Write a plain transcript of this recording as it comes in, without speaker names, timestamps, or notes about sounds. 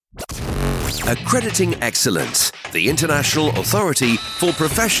Accrediting Excellence, the international authority for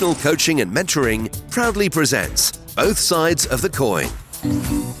professional coaching and mentoring, proudly presents Both Sides of the Coin.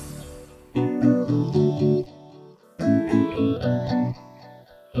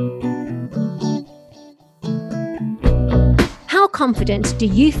 How confident do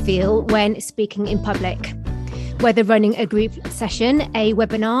you feel when speaking in public? Whether running a group session, a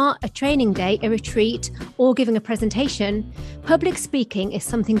webinar, a training day, a retreat, or giving a presentation, public speaking is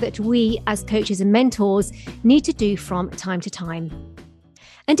something that we as coaches and mentors need to do from time to time.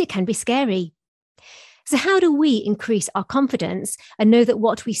 And it can be scary. So how do we increase our confidence and know that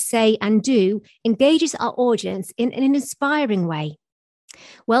what we say and do engages our audience in an inspiring way?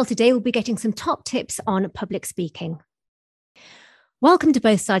 Well, today we'll be getting some top tips on public speaking. Welcome to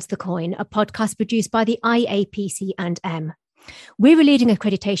Both Sides of the Coin, a podcast produced by the IAPC&M. We're a leading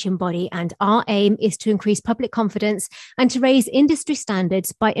accreditation body, and our aim is to increase public confidence and to raise industry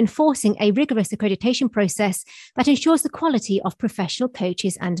standards by enforcing a rigorous accreditation process that ensures the quality of professional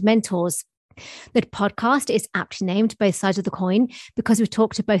coaches and mentors. The podcast is aptly named Both Sides of the Coin because we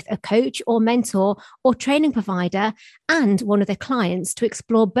talk to both a coach or mentor or training provider and one of their clients to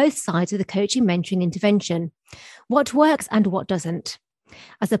explore both sides of the coaching mentoring intervention. What works and what doesn't.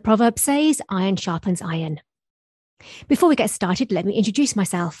 As the proverb says, iron sharpens iron. Before we get started, let me introduce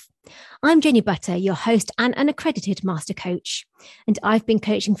myself. I'm Jenny Butter, your host and an accredited master coach, and I've been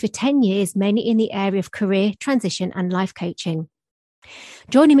coaching for 10 years, mainly in the area of career, transition and life coaching.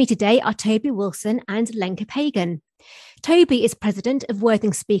 Joining me today are Toby Wilson and Lenka Pagan. Toby is president of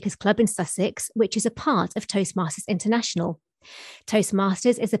Worthing Speakers Club in Sussex, which is a part of Toastmasters International.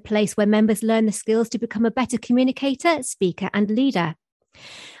 Toastmasters is a place where members learn the skills to become a better communicator, speaker and leader.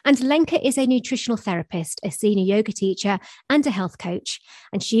 And Lenka is a nutritional therapist, a senior yoga teacher and a health coach,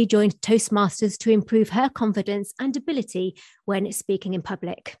 and she joined Toastmasters to improve her confidence and ability when speaking in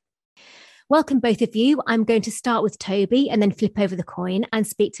public. Welcome, both of you. I'm going to start with Toby and then flip over the coin and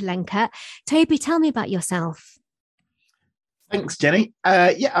speak to Lenka. Toby, tell me about yourself. Thanks, Jenny.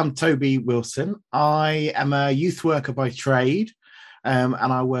 I'm Toby Wilson. I am a youth worker by trade, and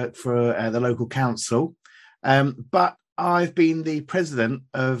I work for the local council. But I've been the president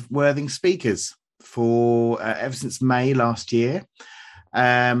of Worthing Speakers for ever since May last year.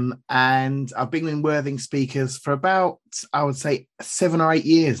 And I've been in Worthing Speakers for about, I would say, 7 or 8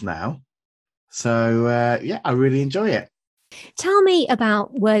 years now. So, I really enjoy it. Tell me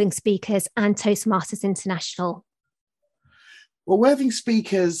about Worthing Speakers and Toastmasters International. Well, Worthing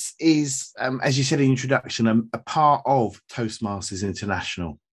Speakers is, as you said in the introduction, a part of Toastmasters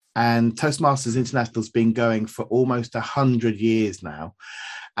International. And Toastmasters International has been going for almost 100 years now.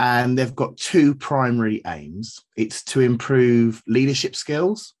 And they've got two primary aims. It's to improve leadership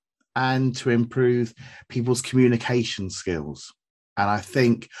skills and to improve people's communication skills. And I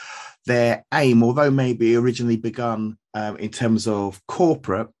think their aim, although maybe originally begun in terms of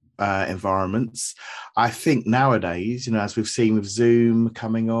corporate environments, I think nowadays, as we've seen with Zoom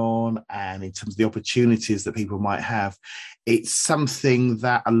coming on and in terms of the opportunities that people might have, it's something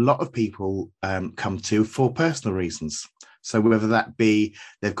that a lot of people come to for personal reasons. So whether that be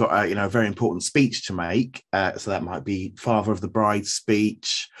they've got a very important speech to make, so that might be father of the bride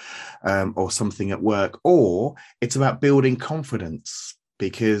speech or something at work, or it's about building confidence.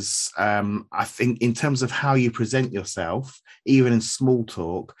 Because I think in terms of how you present yourself, even in small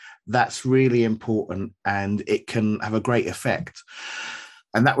talk, that's really important and it can have a great effect.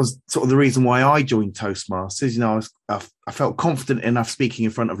 And that was sort of the reason why I joined Toastmasters. I felt confident enough speaking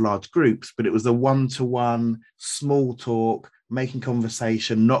in front of large groups, but it was the one-to-one, small talk, making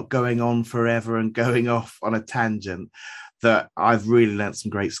conversation, not going on forever and going off on a tangent that I've really learned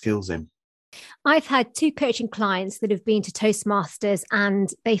some great skills in. I've had 2 coaching clients that have been to Toastmasters and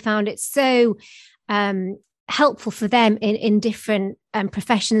they found it so helpful for them in different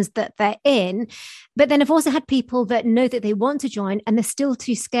professions that they're in. But then I've also had people that know that they want to join and they're still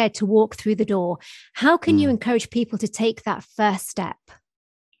too scared to walk through the door. How can you encourage people to take that first step?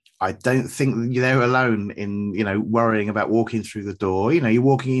 I don't think they're alone in, worrying about walking through the door. You're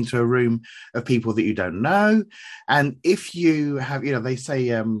walking into a room of people that you don't know. And if you have, they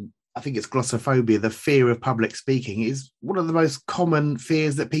say, I think it's glossophobia, the fear of public speaking is one of the most common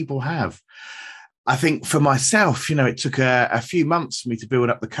fears that people have. I think for myself, it took a few months for me to build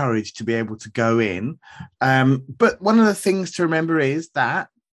up the courage to be able to go in. But one of the things to remember is that,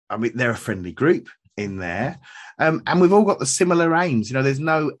 they're a friendly group in there. And we've all got the similar aims. There's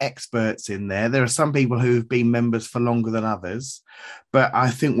no experts in there. There are some people who've been members for longer than others. But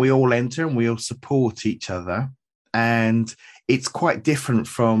I think we all enter and we all support each other. And it's quite different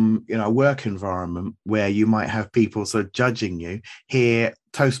from, a work environment where you might have people sort of judging you. Here,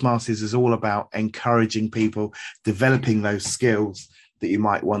 Toastmasters is all about encouraging people, developing those skills that you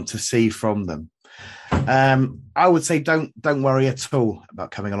might want to see from them. I would say don't worry at all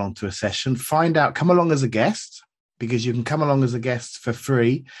about coming along to a session. Come along as a guest, because you can come along as a guest for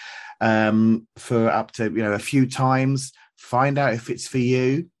free for up to a few times. Find out if it's for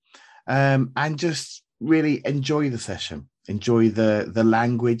you, and just really enjoy the session. Enjoy the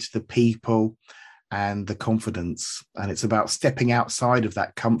language, the people, and the confidence. And it's about stepping outside of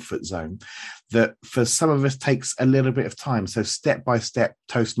that comfort zone that for some of us takes a little bit of time. So step by step,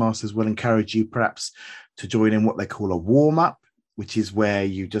 Toastmasters will encourage you perhaps to join in what they call a warm-up, which is where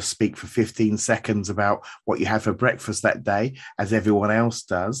you just speak for 15 seconds about what you had for breakfast that day, as everyone else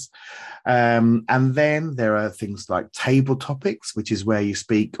does. And then there are things like table topics, which is where you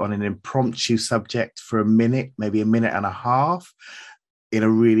speak on an impromptu subject for a minute, maybe a minute and a half, in a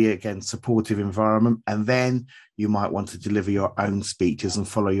really, again, supportive environment. And then you might want to deliver your own speeches and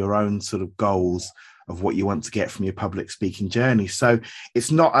follow your own sort of goals of what you want to get from your public speaking journey. So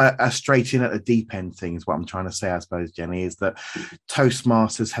it's not a straight in at the deep end thing, is what I'm trying to say, I suppose, Jenny, is that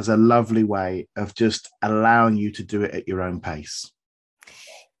Toastmasters has a lovely way of just allowing you to do it at your own pace.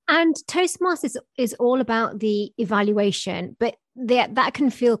 And Toastmasters is all about the evaluation, but that can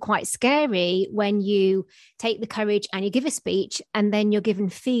feel quite scary when you take the courage and you give a speech and then you're given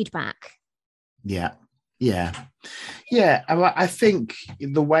feedback. Yeah. I think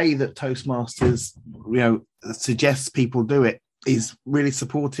the way that Toastmasters, suggests people do it is really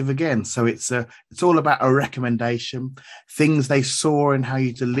supportive again. So it's all about a recommendation, things they saw in how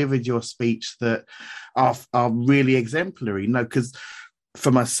you delivered your speech that are really exemplary. Because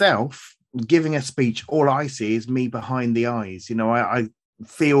for myself, giving a speech, all I see is me behind the eyes. I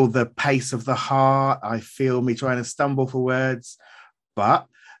feel the pace of the heart. I feel me trying to stumble for words, but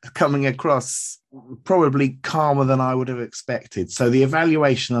coming across probably calmer than I would have expected. So the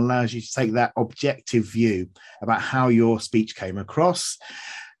evaluation allows you to take that objective view about how your speech came across.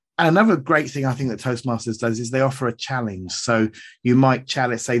 And another great thing I think that Toastmasters does is they offer a challenge. So you might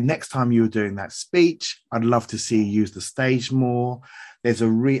say, next time you're doing that speech, I'd love to see you use the stage more. There's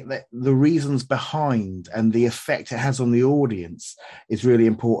the reasons behind and the effect it has on the audience is really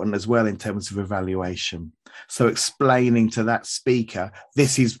important as well in terms of evaluation. So explaining to that speaker,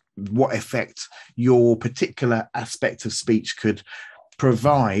 this is what effect your particular aspect of speech could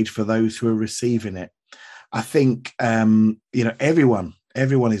provide for those who are receiving it. I think, everyone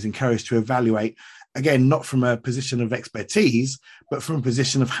is encouraged to evaluate, again, not from a position of expertise, but from a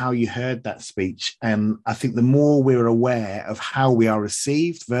position of how you heard that speech. And I think the more we're aware of how we are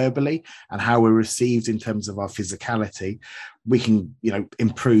received verbally and how we're received in terms of our physicality, we can,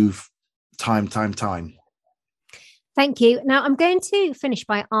 improve time. Thank you. Now, I'm going to finish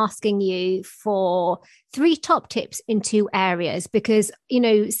by asking you for 3 top tips in 2 areas, because,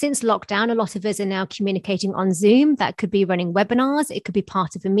 since lockdown, a lot of us are now communicating on Zoom. That could be running webinars. It could be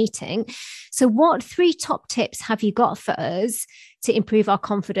part of a meeting. So what 3 top tips have you got for us to improve our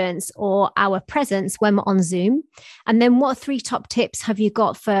confidence or our presence when we're on Zoom? And then what 3 top tips have you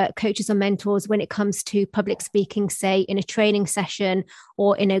got for coaches or mentors when it comes to public speaking, say in a training session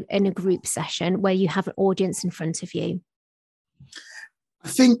or in a group session where you have an audience in front of you? I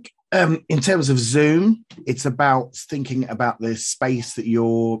think in terms of Zoom, it's about thinking about the space that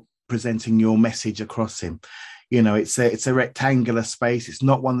you're presenting your message across in. It's a rectangular space. It's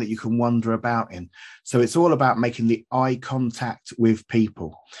not one that you can wander about in. So it's all about making the eye contact with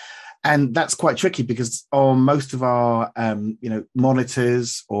people. And that's quite tricky because on most of our,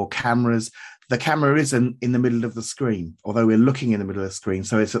 monitors or cameras, the camera isn't in the middle of the screen, although we're looking in the middle of the screen.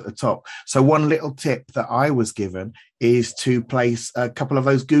 So it's at the top. So one little tip that I was given is to place a couple of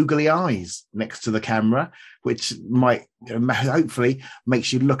those googly eyes next to the camera, which might hopefully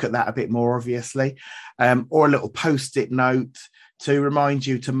makes you look at that a bit more obviously, or a little post-it note to remind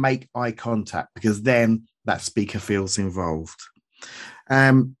you to make eye contact, because then that speaker feels involved.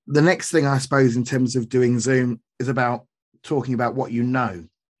 The next thing, I suppose, in terms of doing Zoom is about talking about what you know.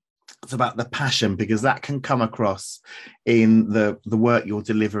 It's about the passion, because that can come across in the work you're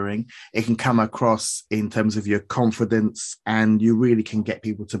delivering. It can come across in terms of your confidence, and you really can get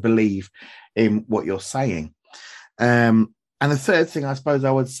people to believe in what you're saying. And the third thing, I suppose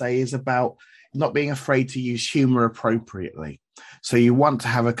I would say, is about not being afraid to use humor appropriately. So you want to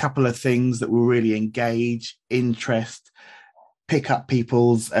have a couple of things that will really engage, interest, pick up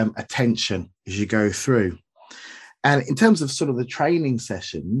people's attention as you go through. And in terms of sort of the training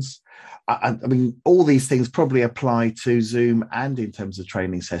sessions, I mean, all these things probably apply to Zoom and in terms of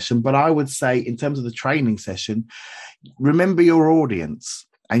training session. But I would say in terms of the training session, remember your audience.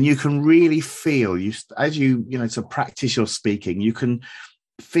 And you can really feel, as you to practice your speaking, you can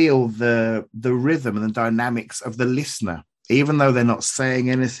feel the rhythm and the dynamics of the listener. Even though they're not saying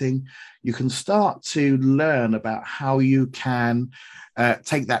anything, you can start to learn about how you can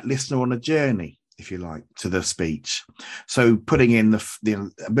take that listener on a journey, if you like, to the speech. So putting in a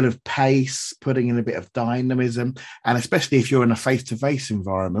bit of pace, putting in a bit of dynamism, and especially if you're in a face-to-face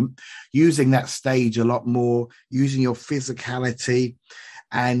environment, using that stage a lot more, using your physicality,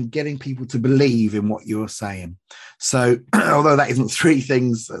 and getting people to believe in what you're saying. So although that isn't 6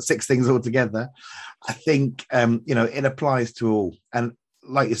 things altogether, I think, it applies to all. And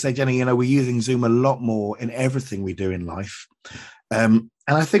like you say, Jenny, we're using Zoom a lot more in everything we do in life. And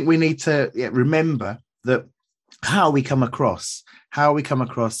I think we need to remember that how we come across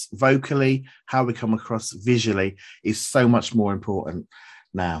vocally, how we come across visually is so much more important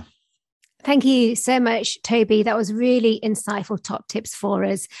now. Thank you so much, Toby. That was really insightful top tips for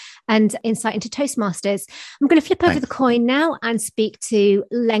us and insight into Toastmasters. I'm going to flip over the coin now and speak to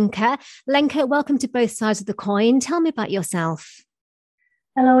Lenka. Lenka, welcome to both sides of the coin. Tell me about yourself.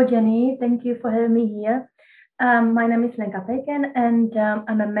 Hello, Jenny. Thank you for having me here. My name is Lenka Peken, and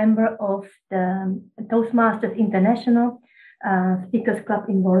I'm a member of the Toastmasters International Speakers Club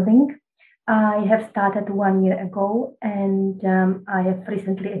in Worthing. I have started 1 year ago, and I have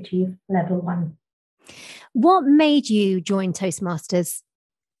recently achieved level 1. What made you join Toastmasters?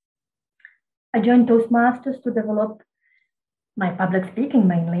 I joined Toastmasters to develop my public speaking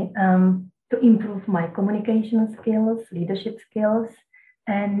mainly, to improve my communication skills, leadership skills,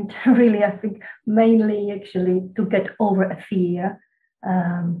 and really, I think, mainly actually to get over a fear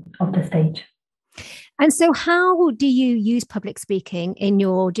of the stage. And so how do you use public speaking in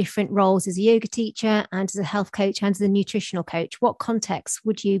your different roles as a yoga teacher and as a health coach and as a nutritional coach? What context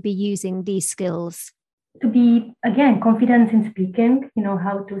would you be using these skills? To be, again, confident in speaking,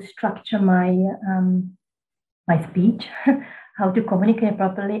 how to structure my my speech, how to communicate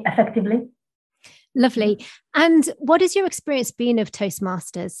properly, effectively. Lovely. And what has your experience been of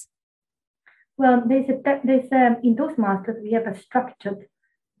Toastmasters? Well, in Toastmasters, we have a structured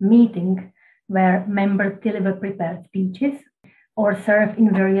meeting where members deliver prepared speeches or serve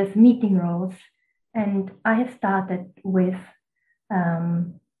in various meeting roles. And I have started with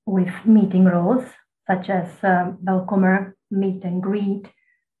meeting roles such as welcomer, meet and greet,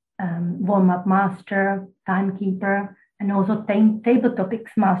 warm-up master, timekeeper, and also table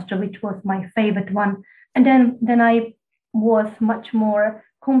topics master, which was my favorite one. And then I was much more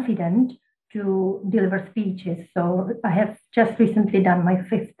confident to deliver speeches. So I have just recently done my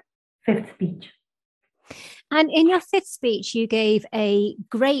fifth speech. And in your 5th speech, you gave a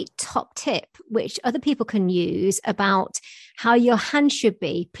great top tip, which other people can use about how your hand should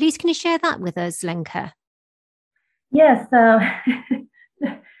be. Please, can you share that with us, Lenka? Yes, the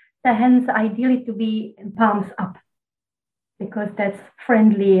hands ideally to be palms up, because that's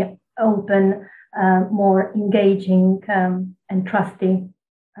friendly, open, more engaging and trusty,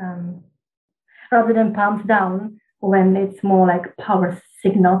 rather than palms down when it's more like power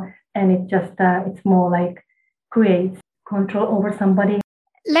signal and it's more like creates control over somebody.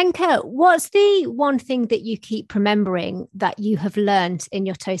 Lenka, what's the one thing that you keep remembering that you have learned in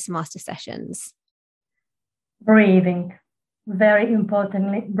your Toastmaster sessions? Breathing. Very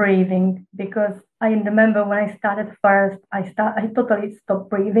importantly, breathing, because I remember when I started first, I totally stopped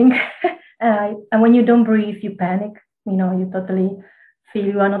breathing. And when you don't breathe, you panic. You totally feel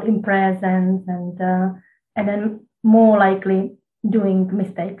you are not in presence, and then more likely doing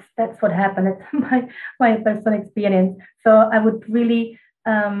mistakes. That's what happened. It's my personal experience. So I would really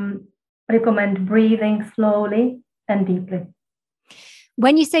recommend breathing slowly and deeply.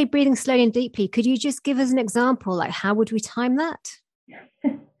 When you say breathing slowly and deeply, could you just give us an example? Like, how would we time that?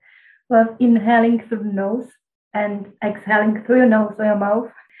 Well, inhaling through the nose and exhaling through your nose or your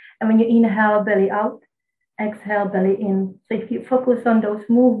mouth. And when you inhale, belly out, exhale, belly in. So if you focus on those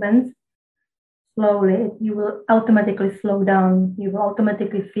movements slowly, you will automatically slow down. You will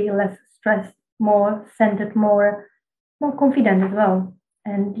automatically feel less stressed, more centered, more confident as well.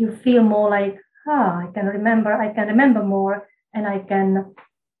 And you feel more like, I can remember more, and I can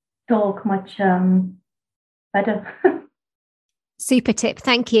talk much better. Super tip.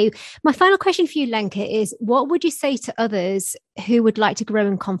 Thank you. My final question for you, Lenka, is what would you say to others who would like to grow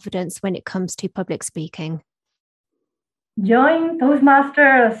in confidence when it comes to public speaking? Join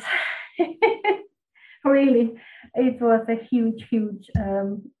Toastmasters. Really, it was a huge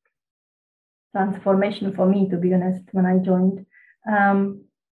transformation for me, to be honest, when I joined.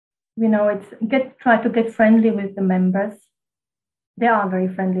 Try to get friendly with the members. They are a very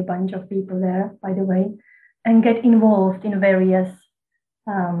friendly bunch of people there, by the way, and get involved in various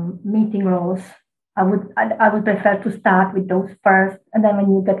meeting roles. I would prefer to start with those first, and then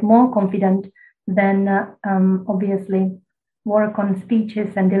when you get more confident, then obviously work on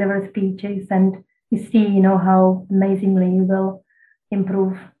speeches and deliver speeches, and you see, how amazingly you will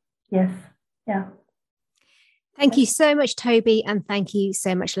improve. Yes, yeah. Thank you so much, Toby, and thank you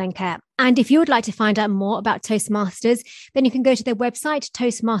so much, Lenka. And if you would like to find out more about Toastmasters, then you can go to their website,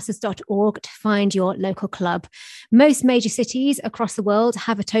 toastmasters.org, to find your local club. Most major cities across the world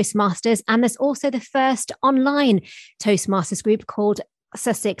have a Toastmasters, and there's also the first online Toastmasters group called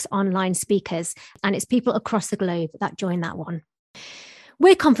Sussex Online Speakers, and it's people across the globe that join that one.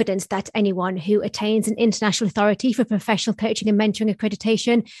 We're confident that anyone who attains an international authority for professional coaching and mentoring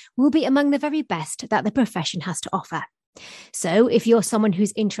accreditation will be among the very best that the profession has to offer. So if you're someone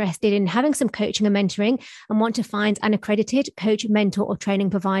who's interested in having some coaching and mentoring and want to find an accredited coach, mentor or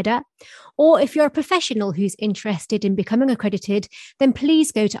training provider, or if you're a professional who's interested in becoming accredited, then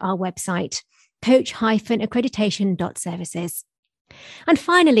please go to our website, coach-accreditation.services. And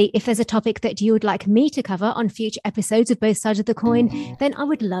finally, if there's a topic that you would like me to cover on future episodes of Both Sides of the Coin, then I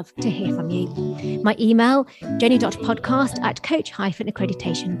would love to hear from you. My email,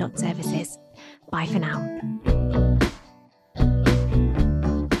 jenny.podcast@coach-accreditation.services. Bye for now.